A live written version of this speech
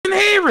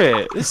hear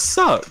it. This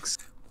sucks.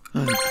 So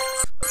I'm not going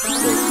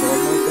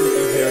to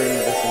be hearing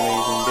this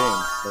amazing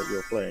game that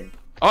you're playing.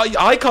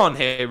 I can't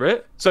hear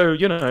it, so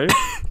you know.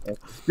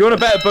 You're on a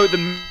better boat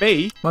than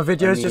me. My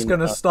video's just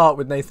gonna start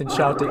with Nathan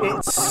shouting,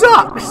 "It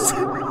sucks!"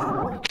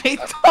 It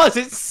does.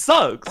 It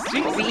sucks.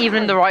 Are we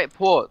even in the right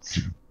ports?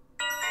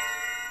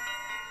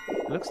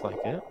 Looks like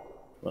it.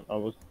 But I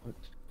was.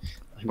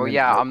 Well,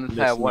 yeah, I'm the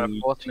player one, of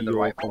course I'm in the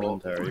right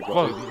port.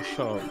 Whoa,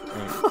 shut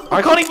up.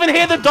 I can't even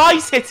hear the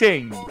dice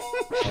hitting!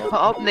 Shut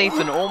up,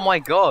 Nathan, oh my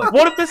god.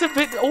 What if there's a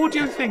bit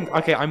audio thing?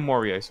 Okay, I'm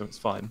Wario, so it's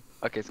fine.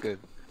 Okay, it's good.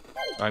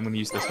 I'm gonna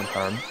use this one,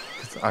 Karim,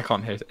 because I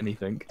can't hear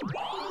anything.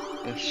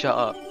 Hey, shut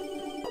up.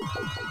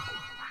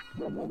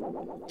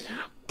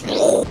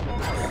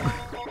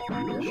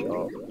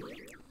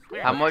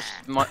 How much?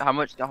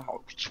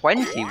 Oh,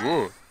 20,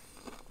 whoa.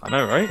 I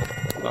know, right?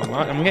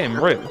 I'm getting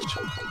rich.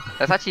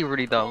 That's actually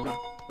really dumb.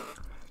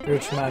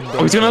 Rich man.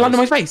 Oh, he's gonna land on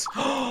my face!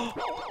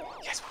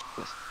 Yes!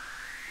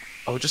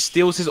 Oh, it just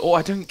steals his... Oh,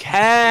 I don't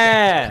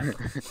care!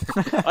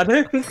 I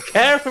don't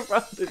care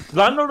about it.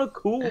 Land on a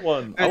cool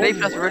one. Dude,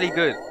 Nathan, that's really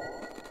good.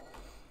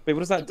 Wait,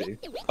 what does that do?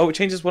 Oh, it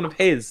changes one of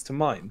his to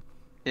mine.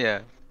 Yeah.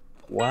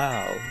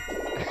 Wow.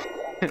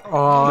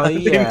 Oh,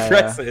 yeah.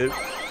 Impressive.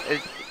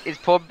 It's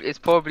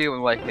probably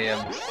on like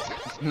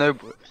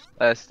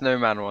a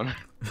snowman one.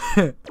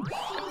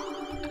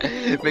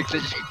 Makes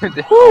it.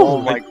 Oh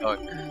my god.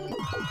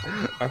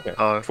 Okay.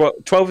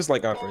 12 is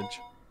like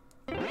average.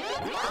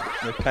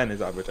 No, 10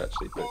 is average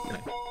actually, but you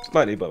know,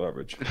 slightly above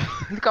average.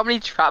 Look how many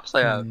traps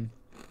I have.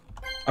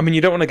 I mean,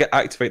 you don't want to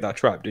activate that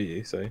trap, do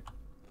you? So.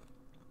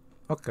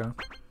 Okay.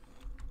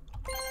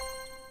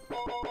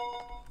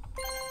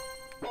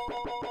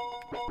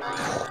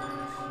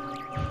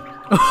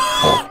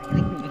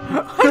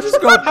 I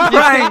just got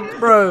pranked,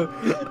 bro.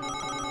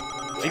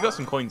 You got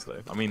some coins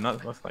though. I mean,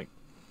 that's like.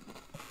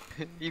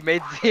 You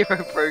made 0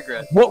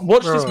 progress.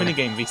 Watch this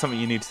minigame be something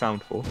you need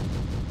sound for.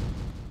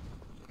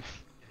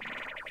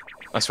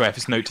 I swear, if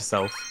it's note to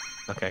self.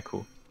 Okay,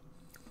 cool.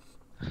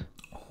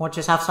 What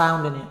just have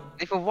sound in it?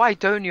 Nathan, why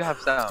don't you have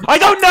sound? I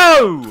don't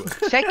know!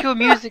 Check your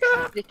music,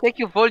 check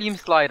your volume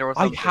slider or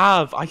something. I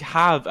have. Oh,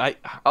 I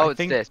it's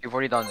think... this. You've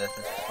already done this.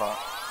 This is part.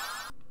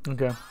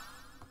 Okay.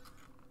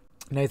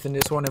 Nathan,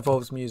 this one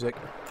involves music.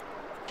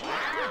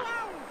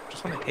 I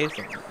just want to hear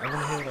something.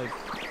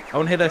 I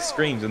want to hear their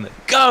screams and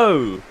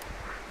go!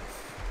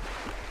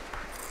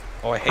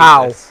 Oh, I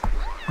hate this.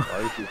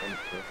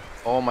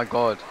 Oh my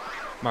god.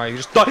 Mario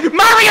just died.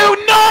 Mario,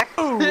 no!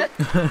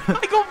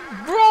 I got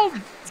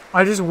robbed!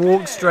 I just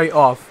walked straight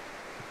off.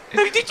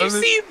 Did you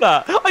see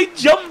that? I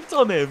jumped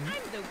on him.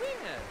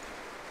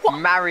 What?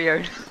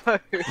 Mario, no.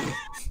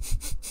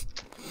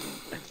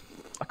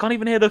 I can't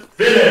even hear the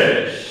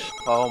finish.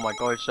 Oh my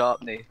god, shut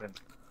up, Nathan.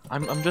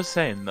 I'm just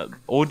saying that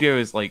audio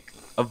is like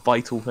a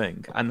vital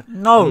thing, and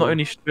no. I'm not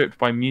only stripped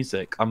by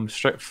music, I'm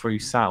stripped through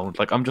sound.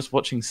 Like I'm just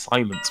watching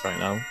silence right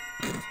now.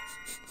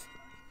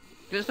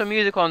 Put some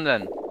music on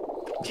then.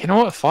 You know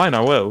what? Fine, I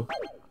will.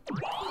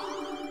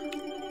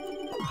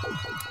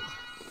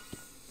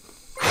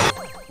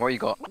 What you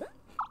got?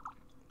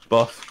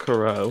 Buff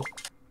Corel.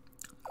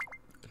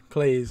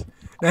 Please.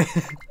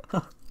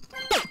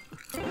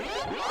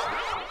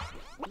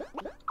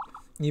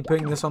 You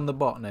putting this on the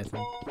bot,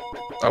 Nathan?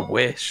 I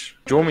wish.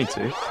 Do you want me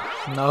to?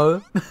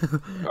 No.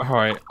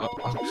 Alright,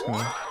 I'm just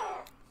gonna...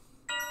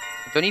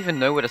 I don't even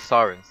know where the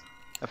star is.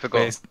 I forgot.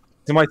 Wait, it's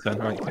my turn,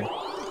 right, okay.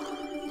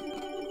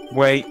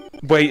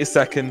 Wait a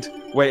second.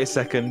 Wait a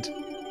second.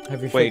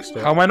 Have you Wait, fixed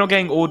it? how am I not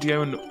getting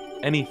audio and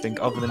anything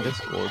other than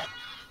Discord?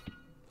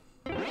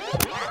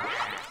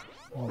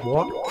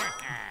 What?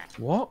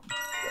 What?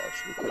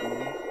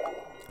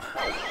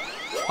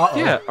 Uh-oh.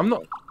 Yeah, I'm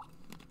not...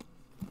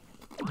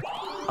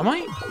 Am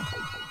I?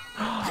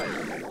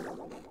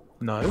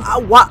 No.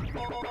 What?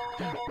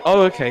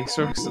 Oh, okay.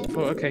 So,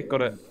 okay,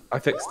 got it. I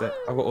fixed it.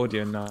 I've got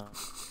audio now.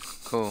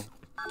 Cool.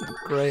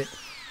 Great.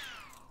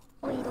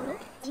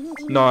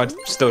 No, I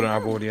still don't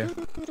have audio.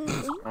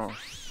 Oh.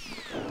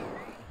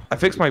 I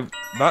fixed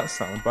that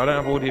sound, but I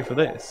don't have audio for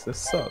this. This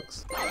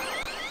sucks.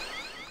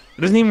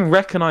 It doesn't even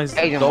recognize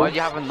the Aiden, dog. why do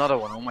you have another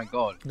one? Oh my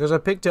god. Because I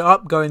picked it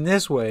up going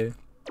this way.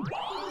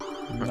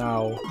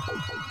 No.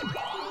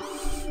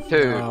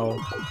 2. No.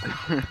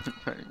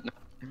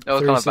 That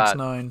was kind of bad.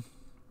 369.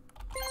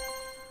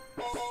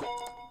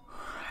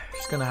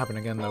 It's gonna happen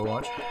again though,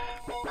 watch.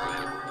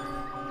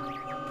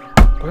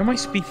 Where am I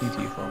speaking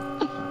to you from?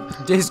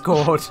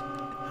 Discord.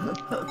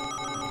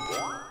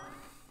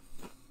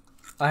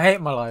 I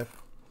hate my life.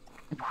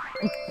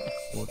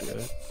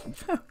 Audio.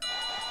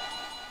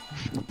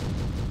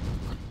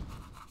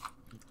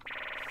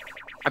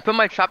 I put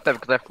my trap there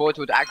because I thought it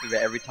would activate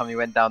every time you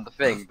went down the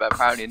thing, but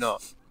apparently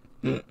not.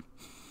 You're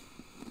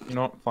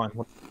not fine.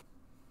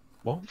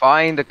 What?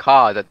 Find a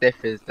card that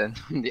differs than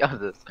the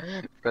others.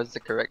 Press the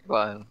correct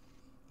button.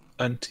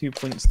 And 2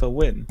 points to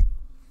win.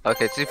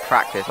 Okay, to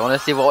practice. I want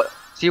to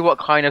see what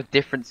kind of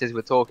differences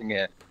we're talking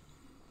here.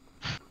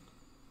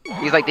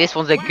 He's like, this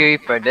one's a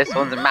Gooper and this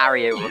one's a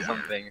Mario or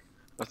something.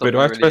 Wait, do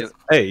I have to press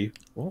A?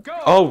 What?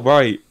 Oh,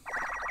 right.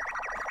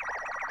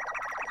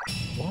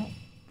 What?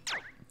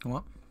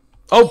 What?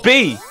 Oh,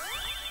 B!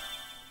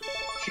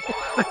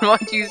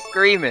 Why'd you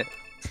scream it?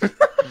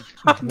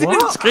 I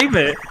didn't scream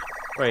it.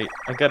 Wait,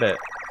 I get it.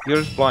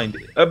 You're just blind.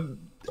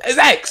 It's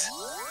X!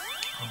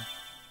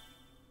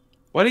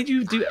 Why did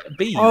you do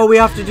B? Oh, we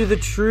have to do the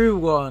true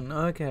one.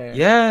 Okay.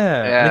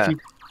 Yeah. Yeah. And if you...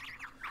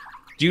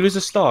 Do you lose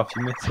a star if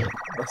you miss it?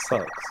 That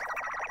sucks.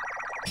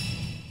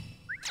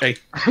 Hey.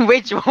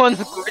 Which one's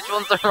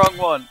the wrong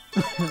one?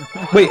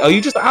 Wait, are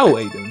you just out,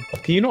 Aiden?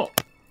 Can you not?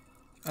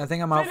 I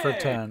think I'm out for a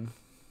turn.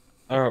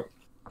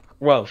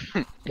 Well,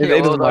 Yeah, it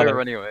well, doesn't matter.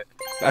 over anyway.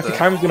 I think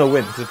Karim's gonna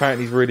win because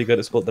apparently he's really good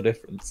at spot the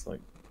difference. Like,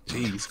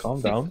 jeez,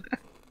 calm down.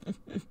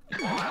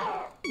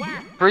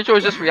 Pretty sure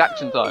it's just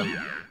reaction time.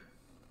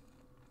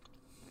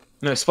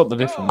 No, spot the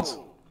difference.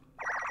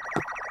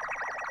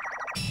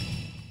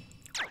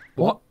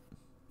 What?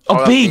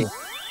 Oh, B!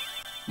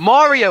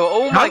 Mario!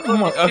 Oh my How-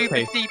 god, you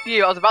okay. stupid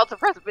CPU! I was about to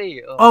press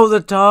B. Oh, the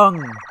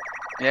tongue.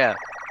 Yeah.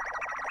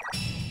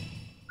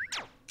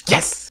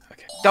 Yes!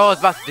 Okay. I was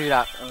about to do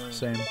that.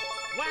 Same.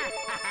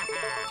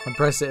 I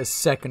pressed it a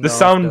second The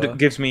sound after.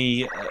 gives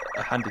me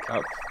a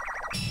handicap.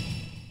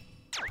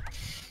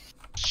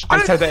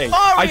 I said A. I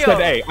Mario!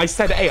 said A. I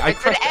said A. I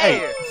pressed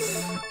A.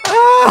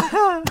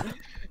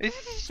 This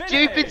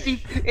stupid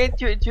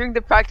CPU. During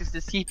the practice, the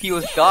CPU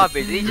was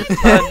garbage. He just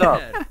turned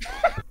up.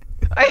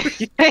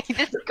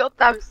 This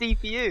goddamn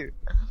CPU.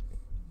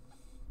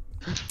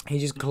 He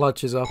just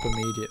clutches up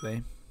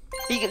immediately.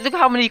 Look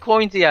how many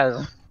coins he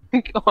has.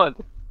 God.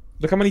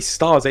 Look how many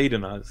stars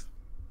Aiden has.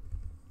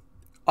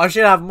 I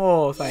should have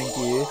more, thank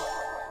you.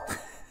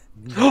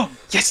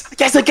 Yes!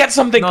 Yes, I get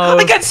something! No,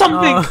 I get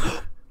something! no.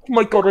 Oh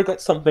my god, I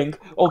get something.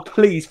 Oh,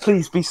 please,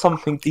 please be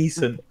something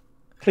decent.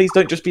 Please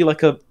don't just be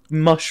like a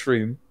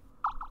mushroom.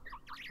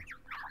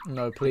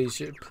 No, please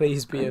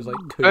be a like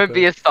Cooper. Don't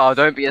be a star.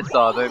 Don't be a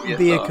star. Don't be a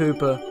Be star. a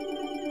Cooper.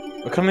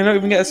 Can we not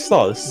even get a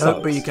star? This No,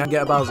 sucks. but you can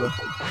get a Bowser.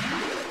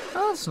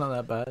 Oh, that's not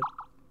that bad.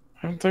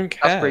 I don't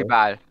care. That's pretty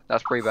bad.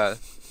 That's pretty bad.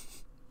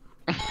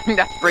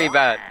 That's pretty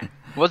bad.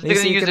 What's At he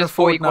least gonna you use can this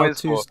 40 afford now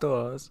coins 2 for?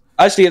 stars.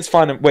 Actually, it's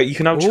fine. Wait, you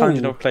can now challenge Ooh.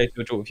 another player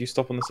to a duel if you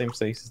stop on the same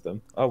stage as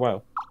them. Oh,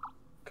 wow.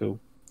 Cool.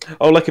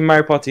 Oh, like in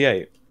Mario Party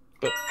 8.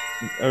 But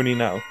only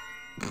now.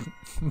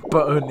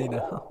 But only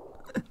now.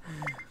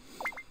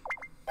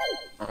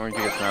 I'm gonna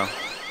do this now.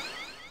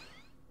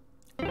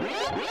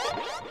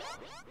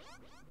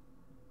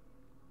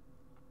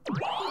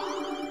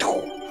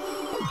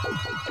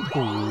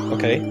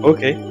 Okay.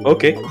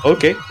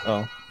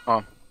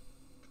 Oh.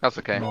 That's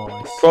okay.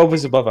 Nice. 12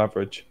 is above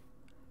average.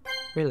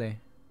 Really?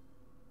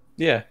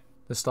 Yeah.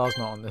 The star's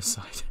not on this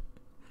side.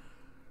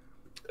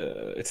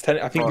 It's 10.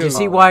 I think. Do you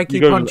see why I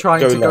keep on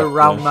trying to go left,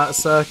 round yeah. that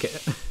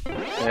circuit?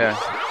 Yeah.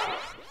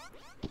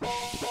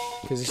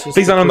 Because it's just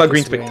Please the don't on that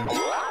green quickest space.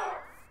 way.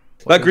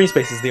 That green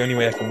space is the only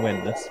way I can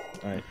win this.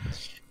 Alright.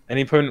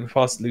 Any opponent who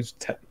passes loses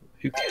 10.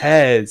 Who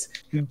cares?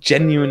 Who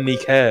genuinely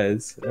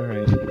cares?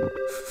 Alright.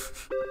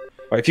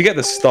 Right, if you get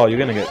the star, you're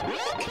gonna get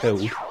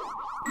killed.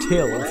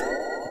 Killed.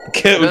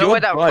 Killed. You know You're why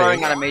that throwing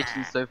dying.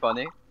 animation is so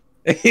funny?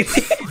 What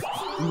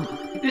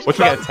if we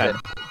get a 10?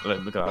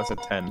 Look at that, that's a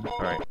 10.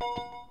 Alright.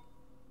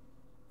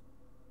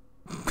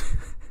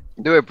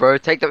 Do it, bro.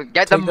 Get the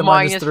Take the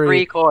minus -3.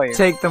 3 coins.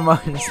 Take the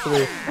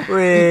 -3.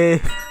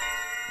 Whee!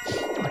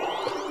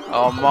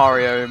 Oh,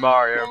 Mario.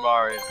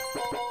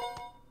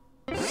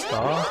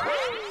 Star?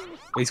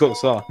 He's got the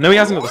star. No, he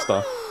hasn't got the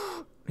star.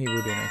 He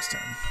will do next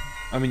time.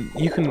 I mean,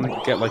 you can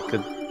get like a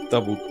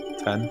double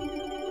 10.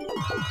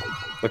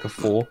 Like a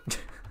 4.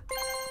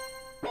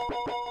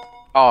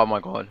 Oh my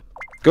god.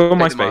 Go on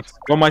Take the MySpace.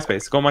 Go on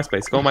MySpace. Go on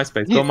MySpace. Go on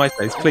MySpace. Go on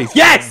MySpace, please.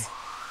 Yes!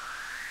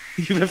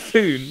 You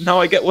buffoon. Now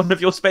I get one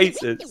of your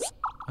spaces.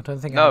 I don't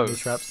think I No. have any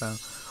traps now.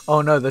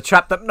 Oh no, the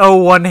trap that no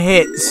one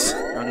hits!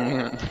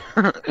 I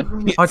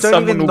don't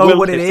Someone even know will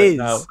what it hit is.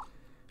 now.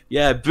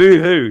 Yeah,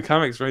 boo-hoo.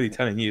 Kamek's really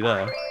telling you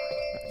there.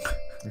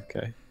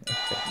 Okay.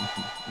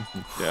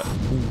 Yeah.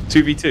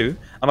 2v2,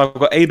 and I've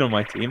got Aiden on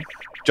my team.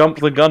 Jump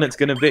the gun, it's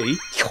gonna be.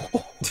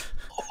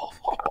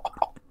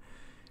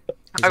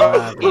 I got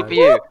Bad, the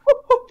CPU.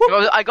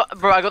 I got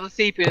the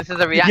CPU and it says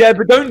a reaction. Yeah,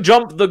 but don't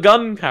jump the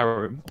gun,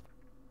 Karim.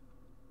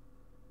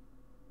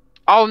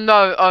 Oh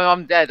no, oh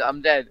I'm dead.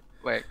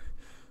 Wait.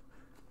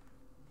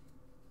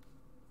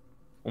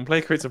 One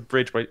player creates a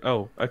bridge by.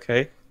 Oh,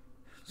 okay.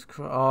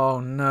 Oh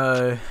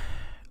no.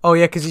 Oh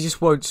yeah, because he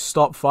just won't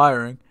stop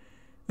firing.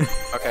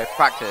 Okay,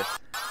 practice.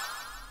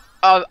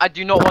 Oh, I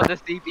do not want the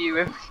CPU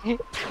with me.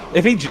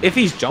 If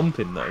he's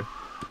jumping though.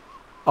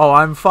 Oh,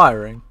 I'm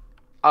firing.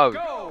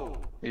 Oh,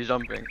 he's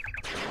jumping.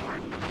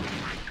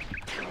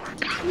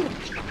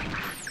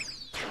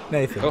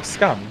 Nathan. Got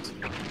scammed.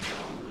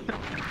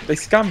 They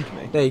scammed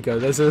me. There you go.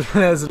 There's a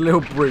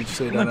little bridge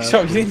so you don't No, know.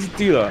 shut up, you need to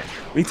do that.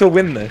 We need to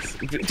win this.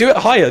 Do it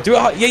higher. Do it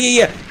higher.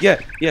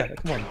 Yeah.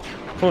 Come on.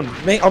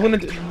 I'm gonna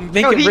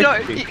make No, it he,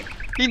 risky.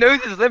 he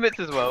knows his limits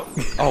as well.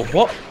 Oh,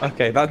 what?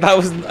 Okay, that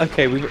wasn't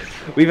okay.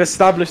 We've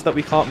established that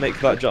we can't make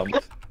that jump.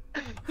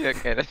 Yeah,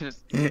 okay, let's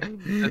just.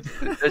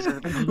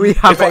 We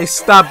have If I-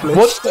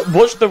 established.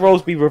 Watch the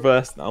roles be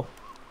reversed now.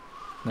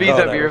 Please Oh,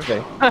 don't no, be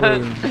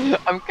okay.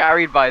 I'm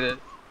carried by this.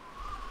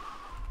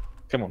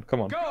 Come on,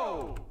 come on.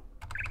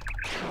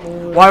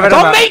 Why would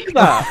I Don't make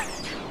that!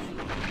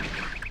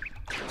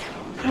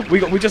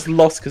 we just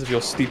lost because of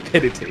your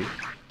stupidity.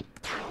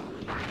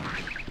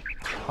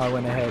 I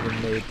went ahead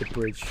and made the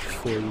bridge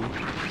for you.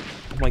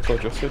 Oh my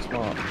god, you're so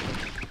smart.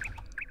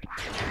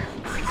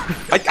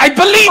 I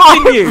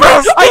believed in you!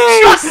 I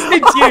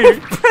trusted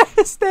you!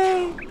 Pressed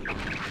it!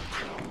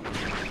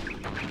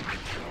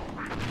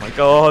 Oh my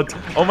god.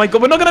 Oh my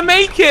god, we're not gonna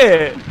make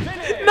it!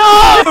 No!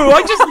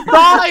 I just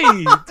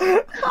died!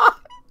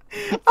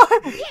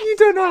 You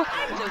don't know.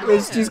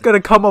 It's just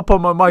gonna come up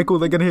on my mic, all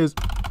they're gonna hear is...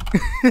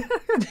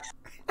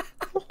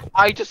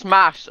 I just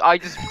smashed.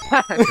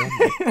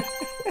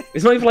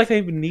 It's not even like I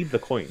even need the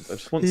coins. I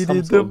just want He some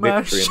did sort of the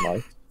victory mash. in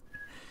life.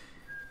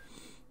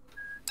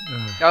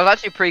 That was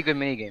actually a pretty good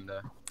minigame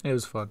though. It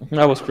was fun.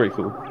 That was pretty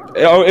cool.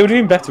 It would have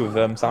been better with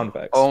sound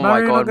effects. Oh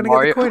Mario my not god,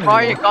 gonna get the coin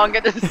Mario anymore. can't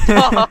get the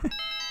star.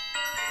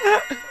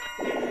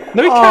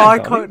 No, he Oh, can't. I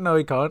can't can't. No,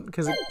 he can't,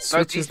 because it No,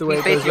 switches the way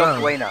he's it goes basically off around.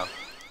 the way now.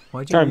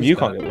 Why'd he? Karim, use you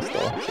that? can't get the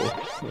star. So, yeah.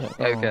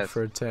 Yeah, who Oh, cares?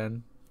 for a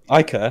 10.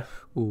 I care.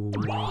 Ooh.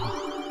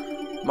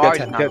 Mario's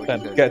Get 10, now, get which 10,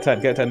 is good. get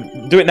 10, get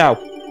 10. Do it now.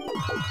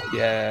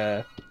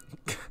 Yeah.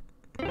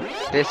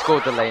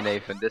 Discord delay,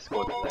 Nathan.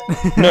 Discord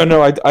delay.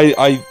 No, I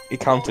it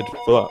counted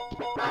for that.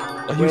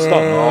 Are you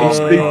starting?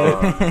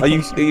 Are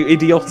you stupid? Are you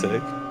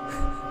idiotic?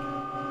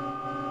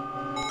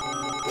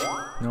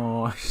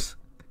 Nice.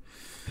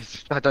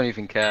 I don't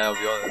even care. I'll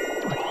be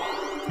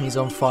honest. He's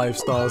on 5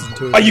 stars and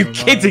 2 of Are you them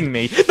mine. kidding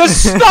me? The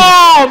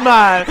star,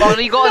 man! Oh,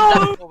 you got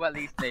a double at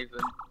least, Nathan.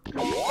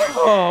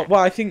 Oh, well,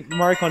 I think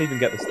Mario can't even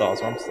get the star,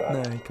 so I'm sad.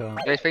 No, he can't.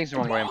 Yeah, he's facing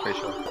the wrong way. I'm pretty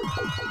sure.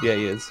 Yeah,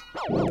 he is.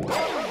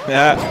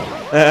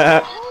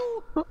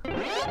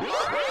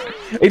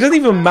 It doesn't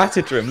even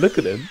matter to him. Look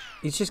at him.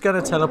 He's just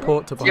gonna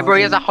teleport to Yeah, bro,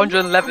 he has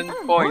 111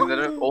 coins.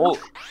 Oh,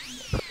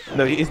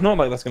 No, it's not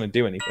like that's going to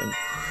do anything.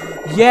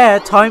 Yeah,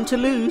 time to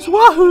lose.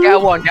 Wahoo!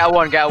 get one, get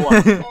one, get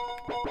one.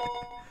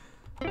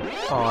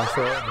 Oh, I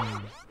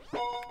thought.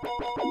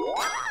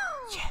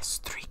 Yes,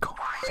 3 coins.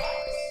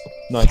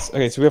 Nice.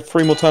 Okay, so we have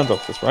 3 more turns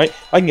off this, right?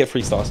 I can get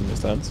 3 stars in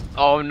this turns.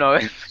 Oh no,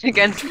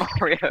 against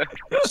Mario.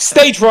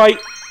 Stage right!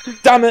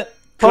 Damn it!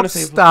 Pop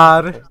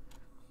star.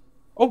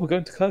 Oh, we're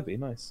going to Kirby.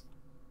 Nice.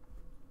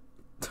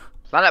 Is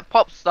that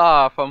pop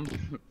star from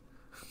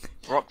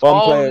Rock? One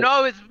Oh player.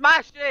 no, it's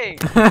smashing!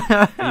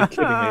 Are you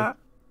kidding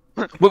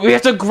me? But we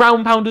have to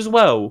ground pound as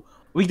well.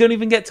 We don't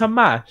even get to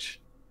mash.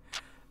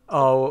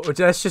 Oh,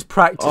 let's just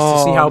practice to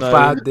see Oh, how no.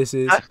 bad this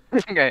is.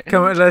 Okay.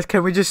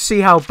 Can we just see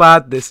how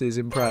bad this is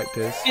in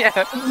practice?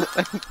 Yeah.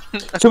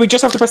 So we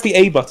just have to press the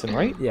A button,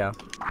 right? Yeah.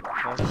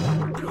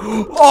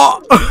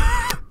 Oh!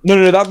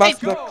 No,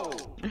 that's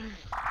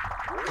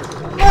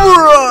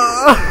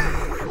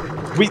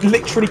we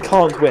literally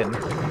can't win.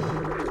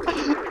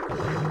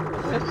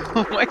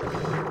 Oh my.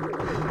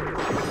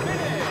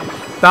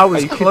 That was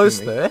Are you kidding close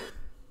me? there.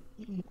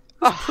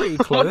 Pretty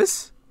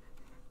close,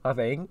 I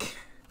think.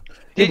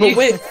 Yeah, Did but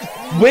you,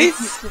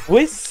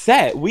 we're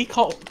set. We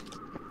can't.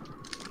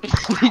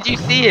 did you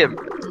see him?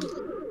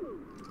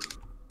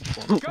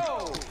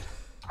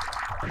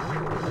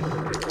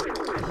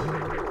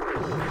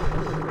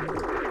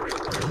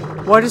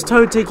 Why does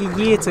Toad take a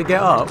year to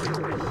get up?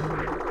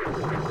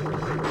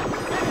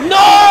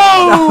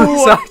 That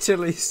was No!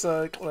 actually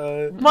so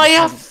close.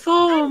 My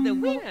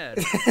thumb.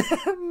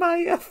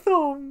 My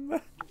thumb.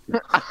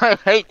 I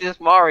hate this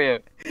Mario.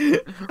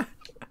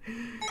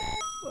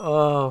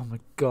 Oh my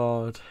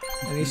god.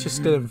 And he's just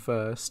still in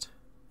first.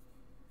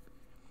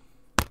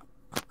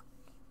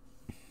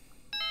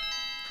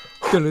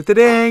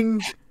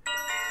 Ding!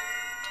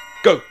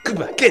 Go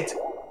back, get.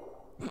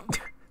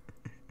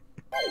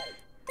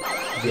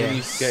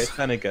 Yes. You get his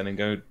pen again and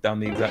go down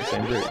the exact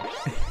same route.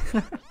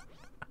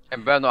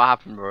 It better not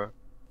happen, bro.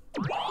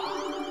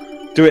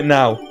 Do it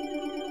now.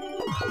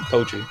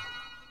 Told you.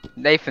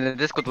 Nathan, the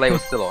Discord delay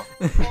was still on.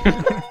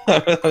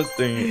 I was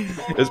doing it.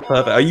 It was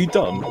perfect. Are you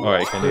done?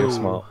 Alright, Kenny, you're Ooh.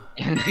 smart.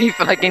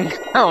 Nathan, I can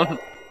count.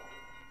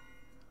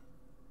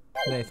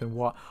 Nathan,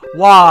 what?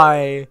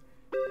 Why?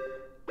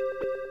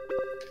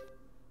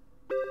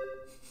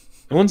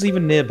 No one's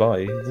even nearby.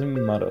 It doesn't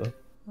even matter.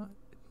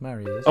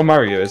 Mario is. Oh,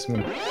 Mario is.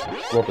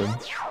 Robin.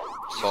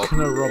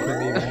 Gonna rob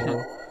him even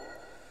more.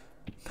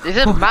 This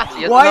is massive.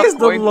 he has Why enough is the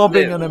coins to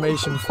lobbing live.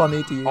 animation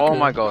funny to you? Oh Chris?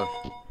 my god.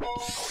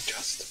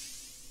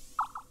 Just.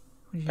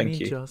 What do you Thank mean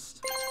you.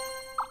 just?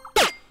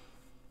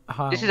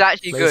 This is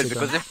actually good laser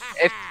because gun.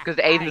 because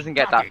Aiden doesn't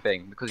get that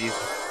thing because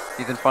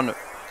he's in front of.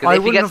 'cause I if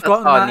he wouldn't gets have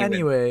gotten star, that then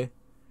he wins. anyway.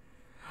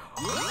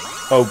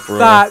 Oh, bro.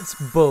 That's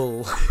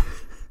bull.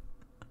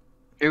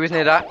 Who was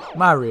near that?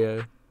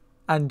 Mario.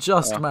 And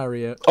just Oh.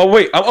 Mario. Oh,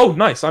 wait. Oh,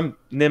 nice. I'm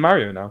near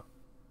Mario now.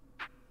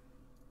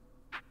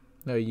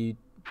 No, you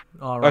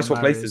are I on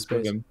swap Mario's places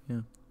with space. him.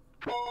 Yeah.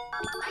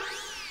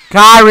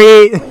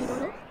 Carry! Wait,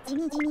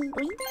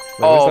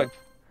 Oh.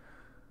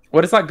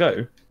 Where does that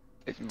go?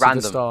 It's To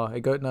random. the star.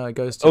 It goes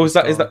to Oh, the is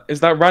that star. is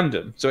that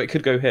random? So it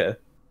could go here.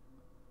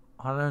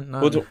 I don't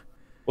know.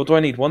 Or What do I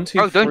need? 1, 2,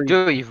 Oh, 3. don't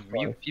do it.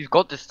 You've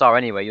got the star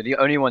anyway. You're the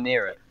only one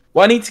near it.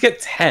 Well, I need to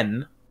get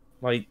 10.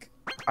 Like,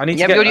 I need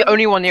Yeah, to but get. you're the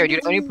only one near it. You're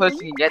the only person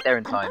who can get there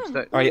in time. So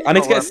Alright, I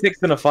need to get a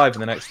 6 and a 5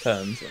 in the next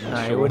turn. So I'm No,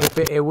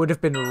 sure. it would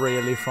have been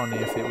really funny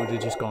if it would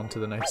have just gone to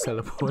the next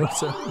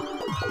teleporter.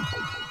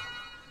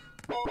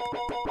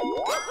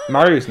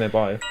 Mario's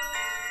nearby.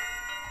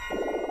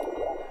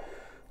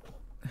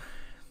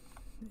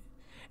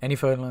 Any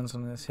phone lands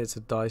on this hits a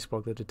dice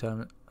block that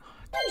determine.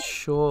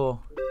 Sure.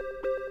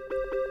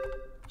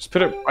 Just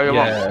put it. Oh, you're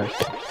yeah.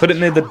 Put it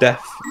near the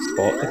death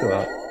spot. Look at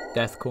that.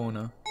 Death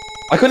corner.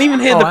 I couldn't even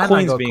hear Oh, the and I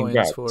coins got being coins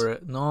grabbed. for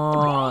it.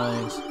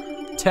 Nice.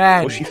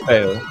 10. Will she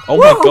fail? Oh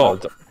my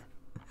god.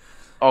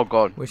 Oh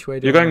god. Which way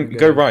do You're I going. wanna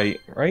Go right,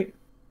 right?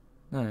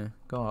 No,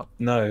 go up.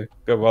 No,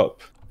 go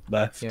up.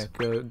 Left. Yeah,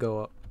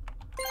 go up.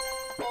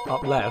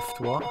 Up left.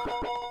 What?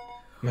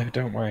 No,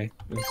 don't worry.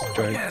 It's a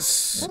joke.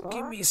 Yes.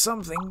 Give me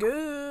something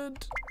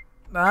good.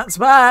 That's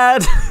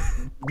bad.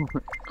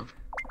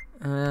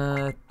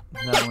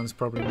 That one's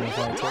probably more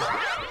vital.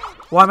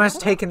 Why am I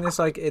taking this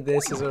like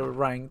this is a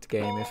ranked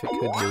game if it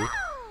could be?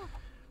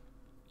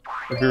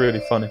 It'd be really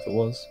fun if it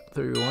was.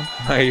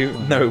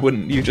 3-1. No, it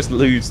wouldn't. You just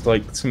lose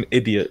like some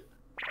idiot.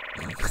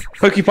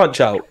 Pokey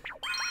punch out.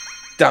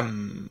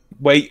 Damn.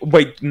 Wait,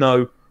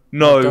 no.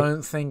 No. I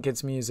don't think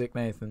it's music,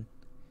 Nathan.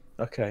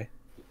 Okay.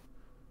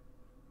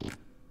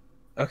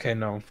 Okay,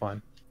 no, I'm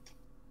fine.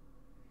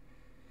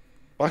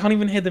 I can't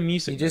even hear the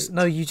music. You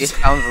It just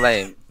sounds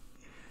lame.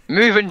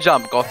 Move and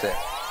jump. Got it.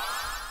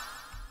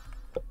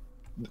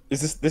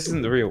 This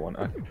isn't the real one.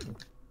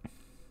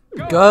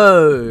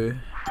 go.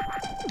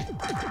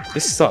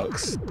 This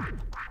sucks.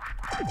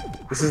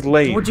 This is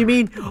lame. What do you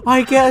mean?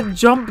 I get a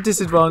jump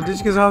disadvantage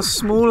because how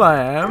small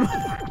I am.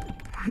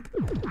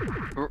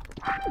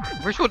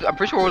 I'm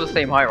pretty sure we're all the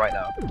same height right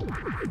now.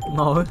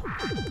 No.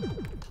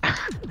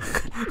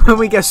 When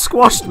we get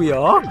squashed, we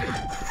are.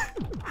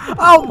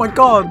 Oh my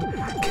god!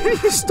 Can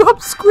you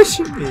stop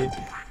squishing me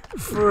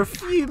for a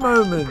few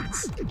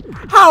moments?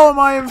 How am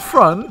I in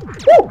front?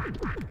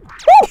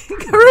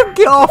 Karim,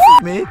 get off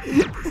of me!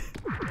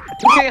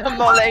 I'm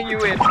not letting you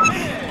in.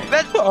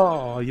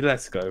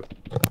 Let's go.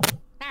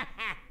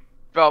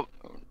 Bro,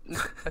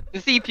 the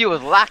CPU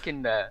was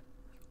lacking there.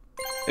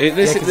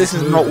 This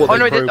is not what Oh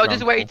no, they this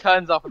is where he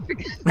turns off.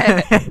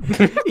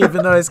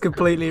 Even though it's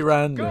completely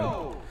random.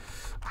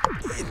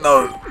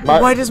 No.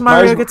 Why does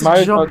Mario get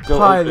to jump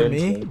higher than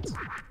me?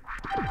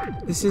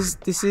 This is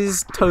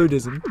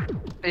toadism.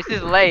 This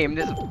is lame.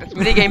 This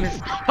minigame is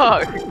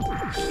stuck.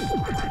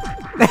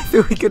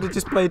 Nathan, we could have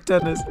just played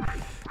tennis.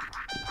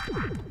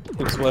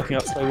 It was working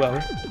out so well.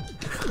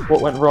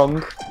 What went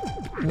wrong?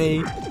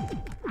 Me.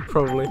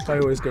 Probably. I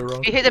always go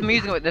wrong. You hit the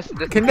music with this.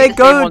 Can they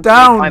go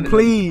down,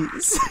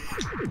 please?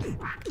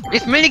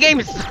 This minigame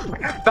is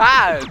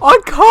bad. I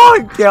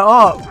can't get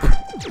up.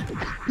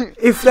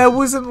 If there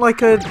wasn't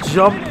like a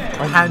jump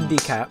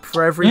handicap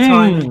for every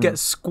time you get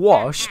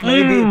squashed,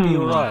 maybe it'd be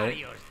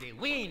alright.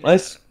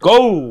 Let's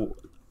go.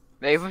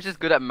 They were just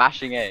good at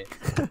mashing A.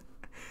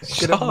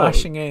 Good at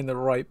mashing A in the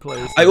right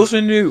place. I also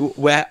knew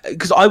where,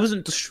 because I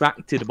wasn't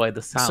distracted by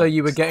the sound. So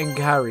you were getting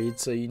carried,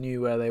 so you knew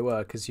where they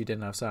were because you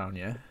didn't have sound,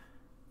 yeah?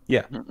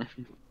 Yeah.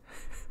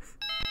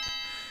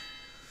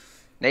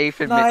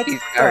 Nathan admits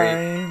he's carried.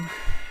 Nighttime.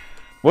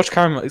 Watch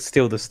Karim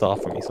steal the star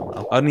from me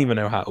somehow. I don't even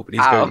know how, but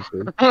he's Ow.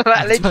 going to.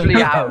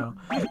 Literally how.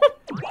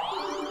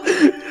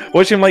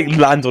 Watch him like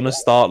land on a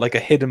star, like a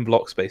hidden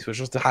block space, which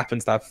just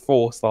happens to have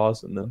 4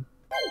 stars in them.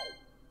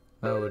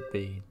 That would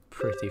be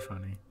pretty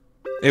funny.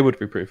 It would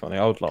be pretty funny.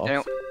 I would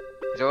laugh.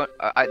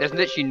 There's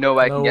literally no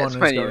way I No can one get is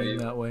to any of going you.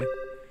 that way.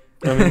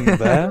 I mean,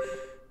 there.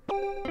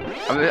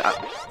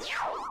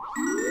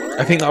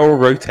 I think that will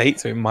rotate,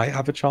 so it might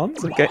have a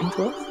chance of getting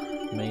to us.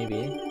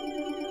 Maybe.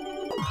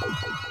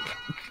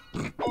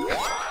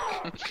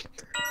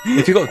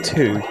 If you got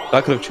 2,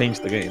 that could have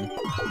changed the game. Yeah,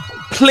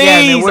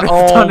 Please!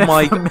 Oh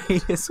my god. god.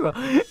 Me as well.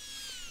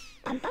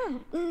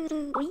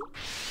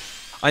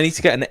 I need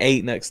to get an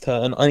 8 next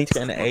turn. I need to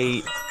get an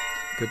 8.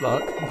 Good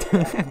luck.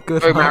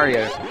 Good Go luck.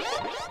 Mario.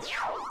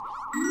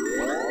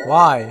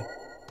 Why?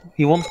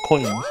 He wants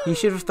coins. You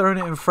should have thrown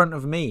it in front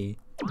of me.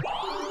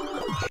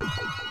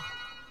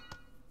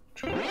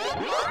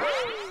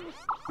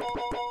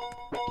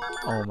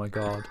 Oh my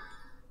god.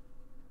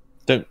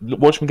 Don't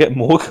watch him get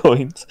more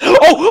coins.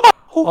 Oh!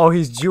 Oh,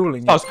 he's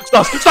dueling you.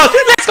 Stars!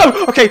 Let's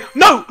go! Okay,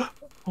 no!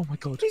 Oh my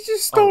god. He's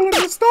just stolen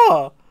the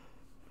star!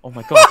 Oh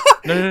my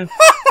god.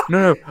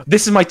 No.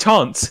 This is my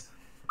chance.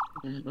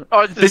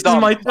 Oh, This is dumb.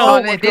 my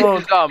Oh, chance. this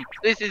is dumb.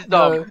 This is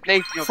dumb. No.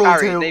 Nathan, you're Full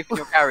carried. tilt. Nathan,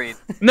 you're carried.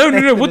 No.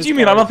 Nathan What is do you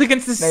mean? I'm carried. up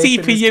against the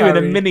Nathan is CPU in a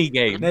carried. mini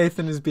game.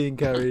 Nathan is being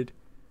carried.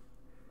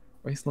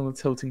 Based on the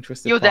tilting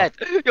twisted. You're path.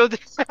 dead. You're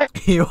dead.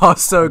 You are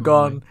so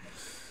gone.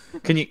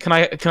 Can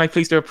I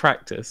please do a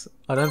practice?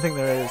 I don't think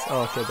there is.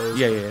 Oh, okay, there is.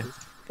 Yeah.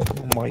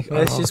 Oh my god.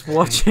 Let's just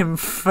watch him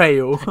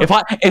fail.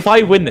 If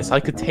I win this, I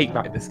could take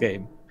back this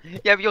game.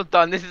 Yeah, but you're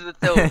done. This is the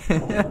tilt.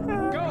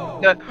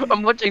 No,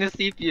 I'm watching the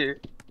CPU.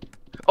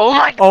 Oh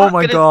my god! Oh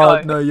my look at this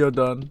god, guy. no, you're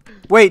done.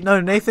 Wait, no,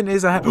 Nathan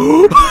is ahead.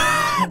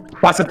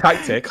 That's a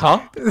tactic, huh?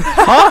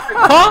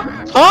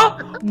 Huh?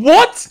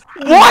 What?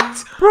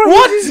 Bro,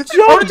 What? he just I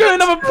want jumped. to do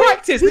another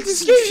practice. He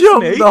just Excuse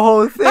jumped me. the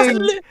whole thing.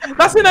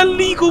 That's an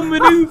illegal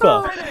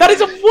maneuver. That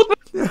is a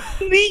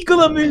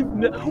illegal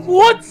maneuver.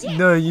 What?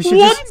 No, you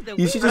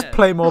should just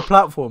play more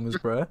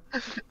platformers, bro.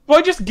 Do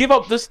I just give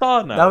up the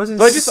star now? That was in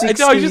Do I just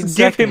 16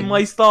 give him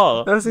my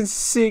star? That was in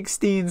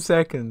 16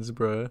 seconds,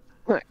 bro.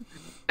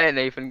 Hey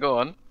Nathan, go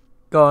on.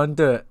 Go on,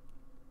 do it.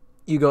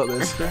 You got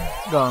this.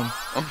 Go on.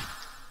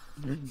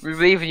 We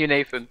believe in you,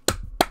 Nathan.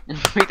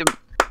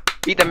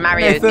 Beat the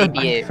Mario Nathan.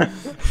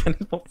 DBA.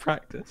 And not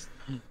practice.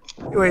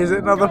 Wait, is it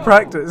another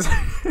practice?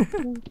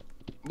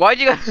 Why'd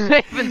you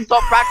Nathan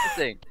stop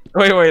practicing?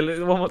 Wait,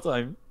 one more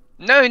time.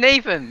 No,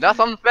 Nathan, that's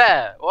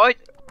unfair. Why?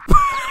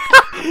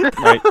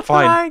 Right,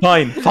 fine.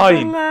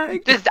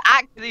 Lag. Just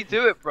actually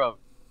do it, bro.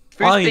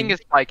 Whose Fine. thing is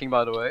spiking,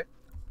 by the way?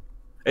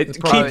 It's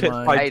Keep probably it,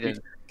 mine. fine. Aiden.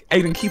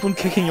 Aiden, keep on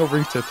kicking your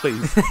router,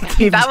 please.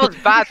 Keep That was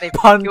bad, Nathan. You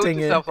punting killed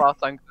yourself it. last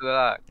time because of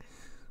that.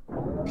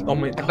 Oh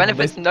my, It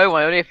benefits no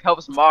one, it only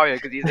helps Mario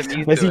because he's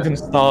immune there's to even it.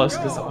 stars.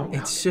 Cause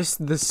It's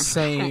just the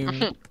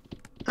same.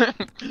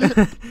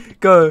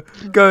 Go,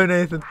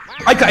 Nathan.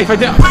 I got if I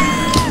do.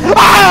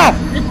 Ah!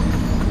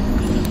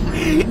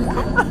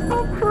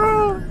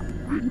 Bro,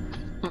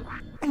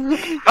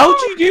 How'd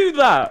you do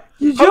that?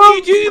 You How'd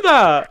you do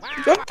that?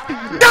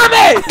 Damn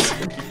it!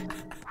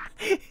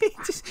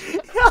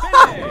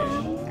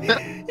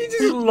 he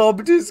just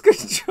lobbed his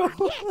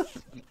controller.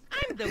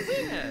 I'm the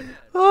winner.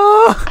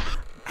 Oh.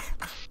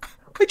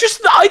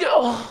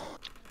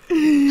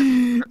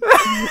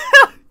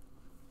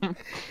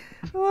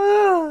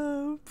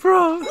 Oh,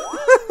 bro.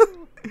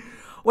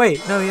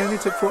 Wait, no, he only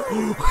took 4.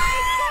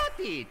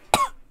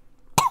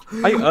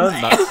 I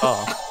earned that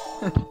star.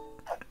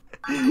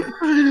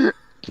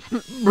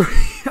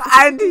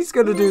 And he's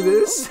gonna do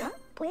this.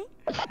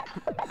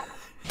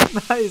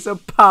 That is a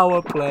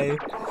power play.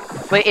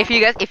 Wait, if he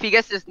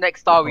gets this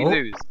next star, we Oh.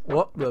 lose.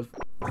 What the?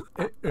 So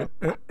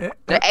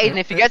Aiden,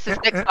 if he gets this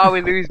next star,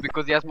 we lose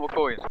because he has more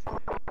coins.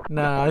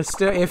 Nah,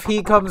 if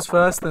he comes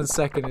first, then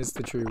second is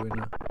the true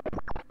winner.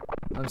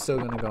 I'm still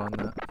gonna go on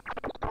that.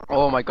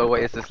 Oh my god,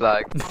 what is this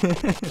lag?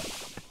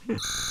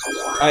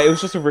 It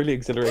was just a really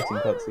exhilarating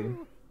cutscene.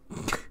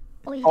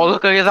 Oh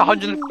look, he has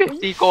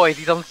 150 coins.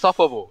 He's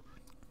unstoppable.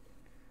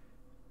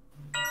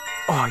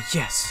 Oh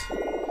yes.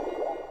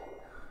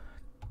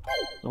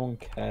 No one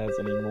cares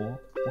anymore.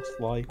 What's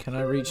like? Can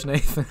I reach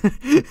Nathan?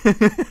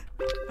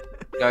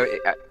 No,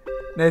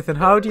 Nathan,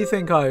 how do you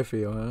think I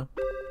feel? Huh?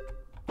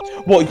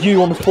 What,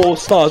 you on 4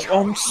 stars? Oh,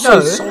 I'm so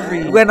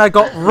sorry. When I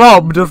got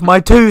robbed of my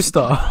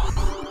 2-star.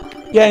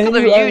 Yeah, and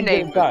Because you of you, earned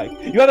it Nathan. back.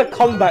 You had a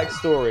comeback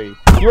story.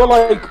 You're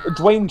like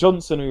Dwayne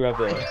Johnson or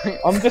whoever.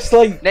 I'm just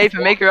like,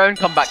 Nathan, make your own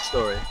comeback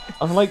story.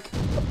 I'm like,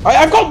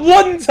 I've got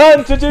 1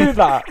 turn to do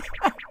that.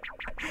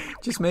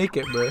 Just make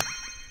it, bro.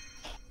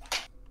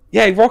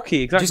 Yeah,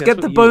 Rocky, exactly. Just that's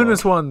get the what you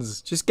bonus are.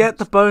 ones. Just get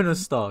the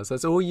bonus stars.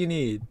 That's all you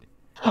need.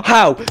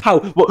 How?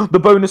 What, the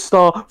bonus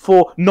star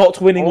for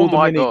not winning Oh all the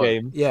my mini God.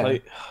 games? Yeah.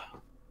 Like,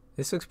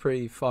 This looks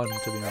pretty fun,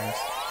 to be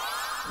honest.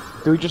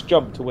 do we just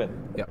jump to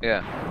win?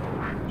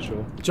 Yeah.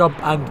 Sure.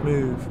 Jump and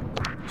move.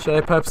 Should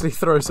I purposely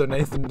throw so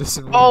Nathan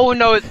doesn't win? Oh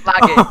no, it's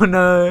lagging. Oh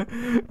no!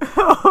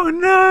 Oh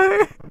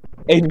no!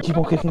 Aiden, keep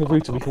on kicking the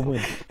route so we can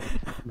win.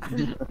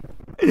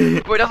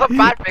 Wait, that's a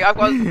bad thing. I've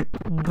got.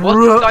 What's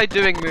Bruh. this guy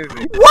doing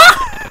moving?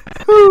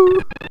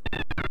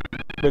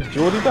 But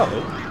Jordy done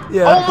it.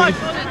 Yeah. Oh my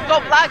god,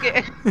 stop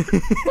lagging!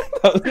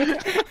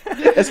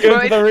 Let's go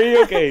to the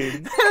real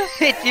game.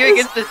 It's you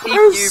against the As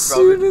CPU,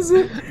 soon bro. as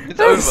it, It's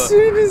as over.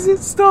 soon as it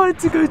started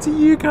to go to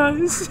you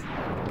guys.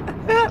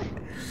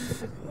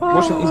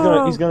 Watch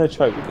him, he's gonna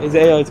choke. His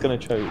AI is gonna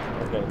choke.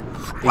 Okay.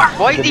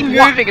 Why is he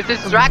moving? It's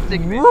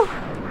distracting me. Oh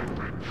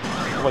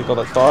my god,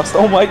 that's fast.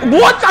 Oh my.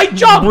 What? I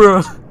jumped!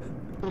 Bruh.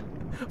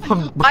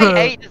 I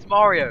hate this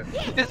Mario.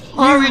 This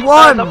huge You turn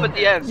won! up at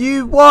the end.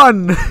 You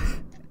won!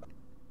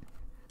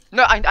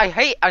 No,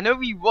 I know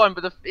we won,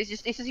 but it's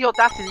just the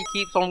audacity he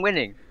keeps on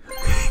winning.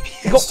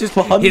 He got just his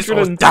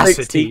 160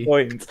 audacity.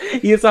 points.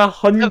 He has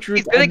 100.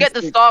 He's gonna get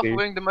the star for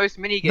winning the most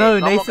mini games. No, I'm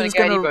not gonna Nathan's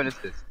get any gonna-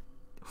 bonuses.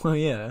 Well,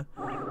 yeah.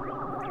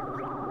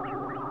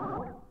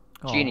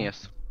 Oh.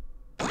 Genius.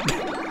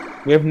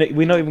 We have.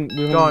 We're not even.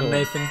 Go on,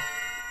 Nathan.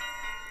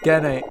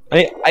 Get an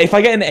 8. If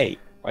I get an 8,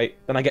 right,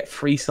 then I get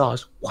 3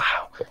 stars.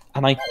 Wow.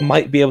 And I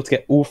might be able to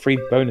get all 3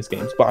 bonus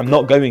games, but I'm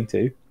not going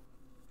to.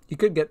 You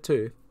could get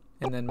 2.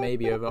 And then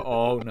maybe over.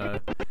 Oh no.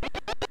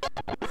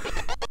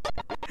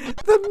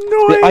 The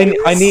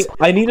noise!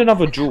 I need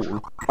another jewel.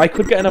 I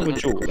could get another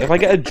jewel. If I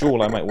get a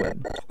jewel, I might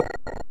win.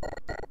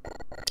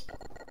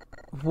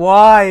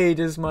 Why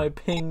does my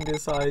ping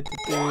decide to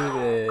do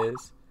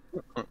this?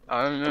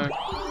 I don't know.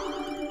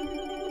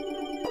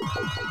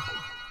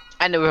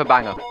 And with a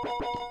banger.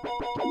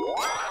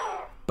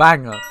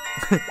 Banger.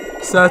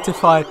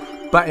 Certified.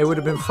 But it would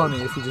have been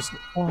funny if you just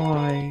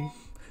Why?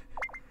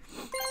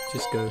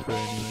 go for it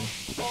anyway.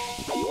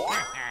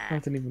 I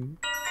didn't even.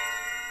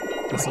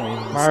 That's not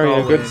even Mario,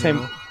 Star go Way the same.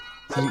 anymore.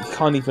 You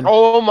can't even.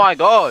 Oh my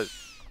god!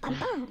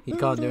 He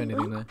can't do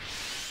anything there.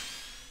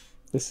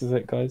 This is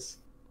it, guys.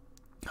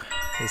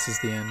 This is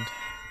the end.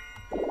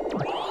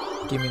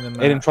 Give me the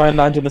Aiden, map. try and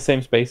land in the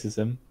same space as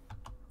him.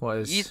 What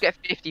You is? just get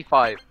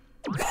 55.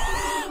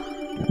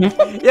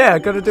 Yeah, I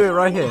gotta do it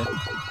right here.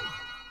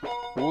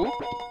 Ooh.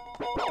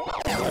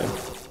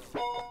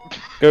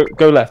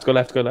 Go left, go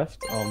left, go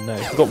left. Oh no,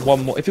 if you got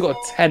one more. If you got a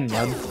 10,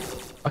 man,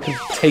 I could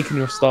have taken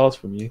your stars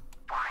from you.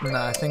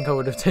 Nah, I think I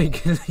would have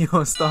taken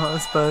your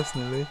stars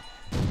personally.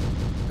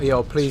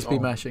 Yo, please be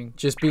mashing.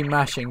 Just be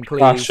mashing, please.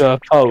 Cash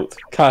up, ult,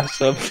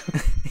 cash up.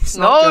 It's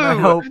not gonna No!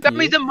 help That you.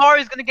 means that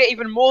Mario's gonna get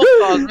even more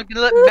stars. We're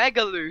gonna let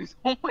Mega lose.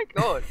 Oh my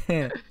god.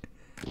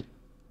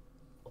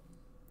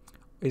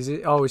 Is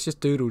it? Oh, it's just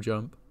doodle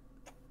jump.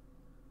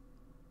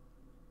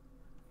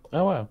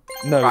 Oh wow.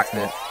 No, it's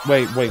Practice.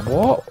 not. Wait,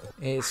 what?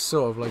 It's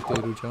sort of like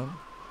doodle jump.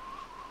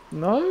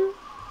 No?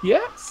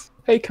 Yes?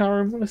 Hey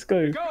Karim, let's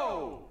go.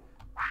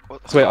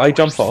 So wait, I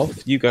jump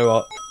off, you go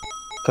up,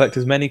 collect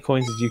as many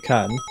coins as you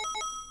can,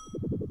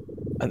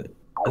 and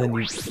then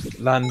you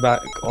land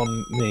back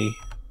on me.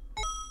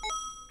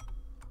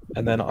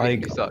 And then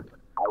You suck.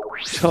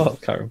 Shut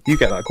up, Karim. You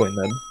get that coin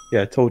then.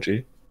 Yeah, told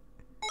you.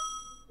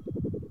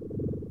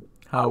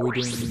 How are we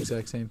doing the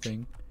exact same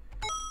thing?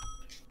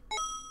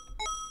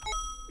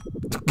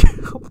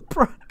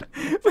 Bro,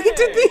 we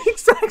did the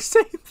exact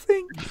same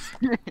thing.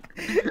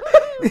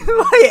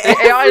 The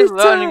AI is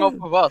learning off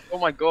of us. Oh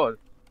my god.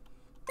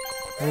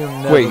 We'll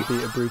never Wait,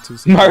 beat a brutal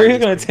Mario's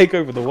gonna take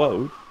over the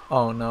world.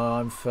 Oh no,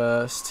 I'm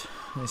first.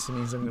 This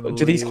means I'm gonna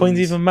Do these coins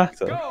lose. even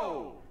matter?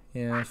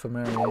 Yeah, for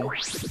Mario.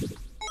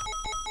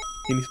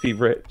 He needs to be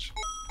rich.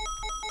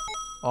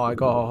 Oh, I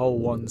got a whole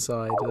one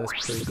side.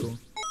 That's pretty cool.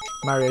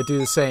 Mario, do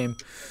the same.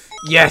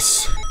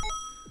 Yes!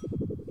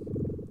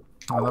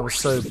 Oh, that was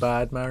so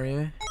bad,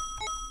 Mario.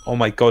 Oh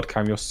my god,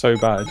 Cam, you're so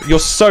bad. You're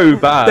so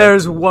bad!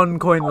 There's one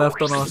coin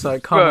left on our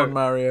side. Come Bro. on,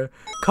 Mario.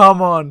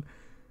 Come on.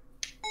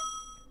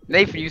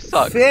 Nathan, you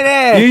suck.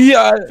 Finish!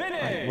 Yeah!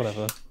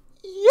 Whatever.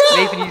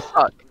 Nathan, you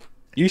suck.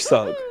 You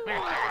suck.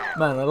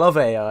 Man, I love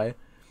AI.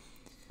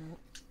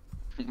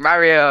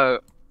 Mario.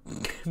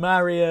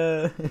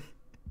 Mario.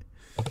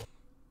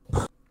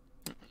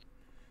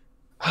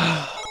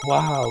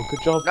 Wow,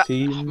 good job,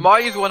 team.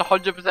 Mario's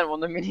 100%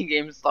 one of the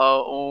minigame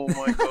style. Oh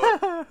my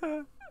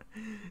god.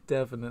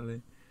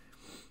 Definitely.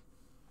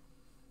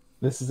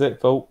 This is it,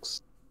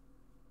 folks.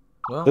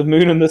 Well, The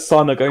moon and the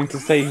sun are going to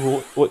say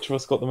which of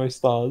us got the most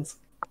stars.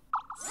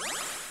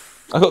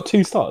 I got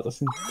 2 stars,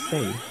 that's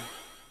insane.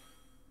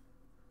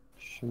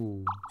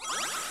 Ooh.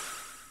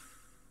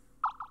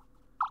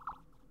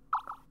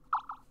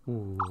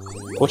 Ooh.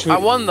 What should I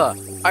we... won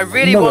that. I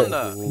really No won way.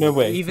 that. No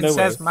way. It even no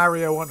says way.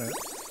 Mario on it.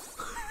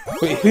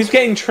 Wait, who's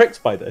getting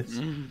tricked by this?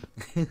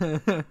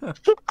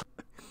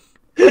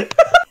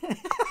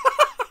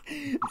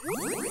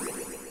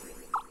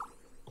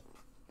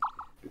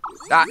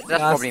 That's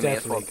probably me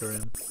as well.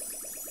 definitely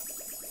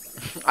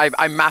Karim.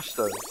 I mashed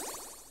those.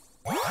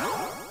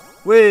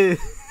 Wait.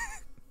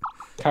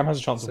 Cam has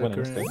a chance of So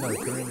winning. Karim, still. no,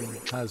 Karim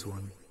has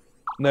one.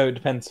 No, it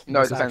depends. No,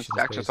 it It's depends. action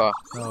Action space. star.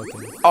 Oh,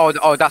 okay.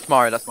 Oh, that's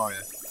Mario. That's Mario.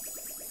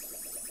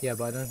 Yeah,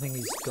 but I don't think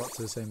he's got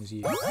to the same as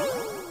you.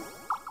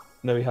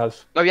 No, he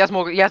has. No, he has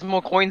more. He has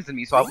more coins than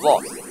me, so I've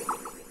lost.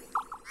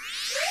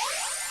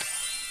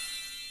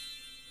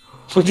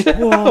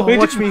 Whoa, Where'd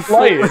watch you me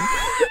fly fall.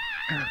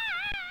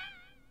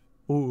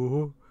 in?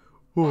 Ooh.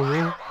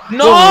 Ooh.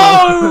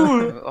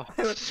 No!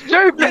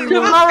 Stupid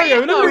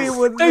Mario, no, We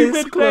were this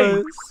stupid thing.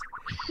 close.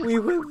 We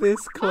were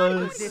this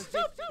close.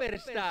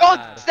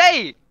 God's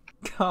sake!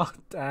 God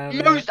damn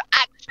it. Most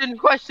action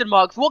question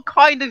marks. What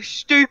kind of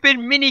stupid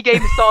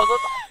minigame stars?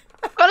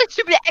 What kind of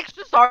stupid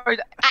extra star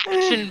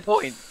action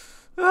point?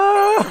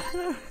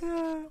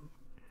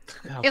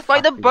 It's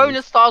like the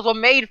bonus stars were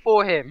made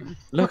for him.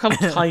 Look how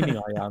tiny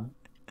I am.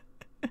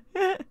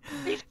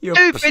 You're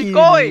Stupid puny,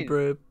 coin.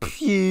 bro.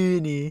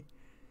 Puny.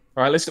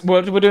 All right,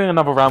 we're doing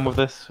another round with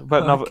this,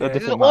 but another Okay. a This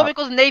is different all map.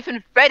 because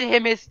Nathan fed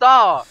him his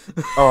star.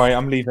 All right,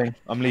 I'm leaving.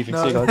 I'm leaving.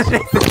 See you guys.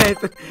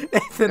 Nathan,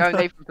 No,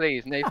 Nathan,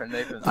 please, Nathan.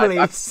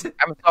 please.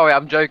 I'm sorry,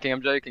 I'm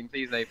joking.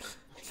 Please, Nathan.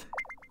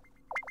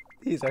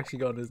 He's actually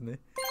gone, isn't he?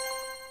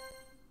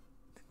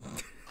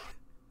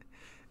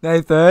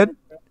 Nathan?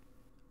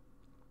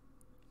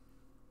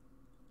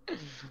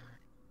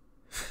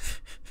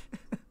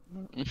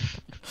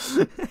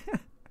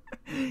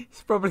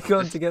 He's probably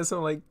gone to get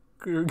some like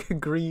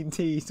green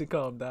tea to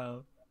calm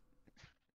down.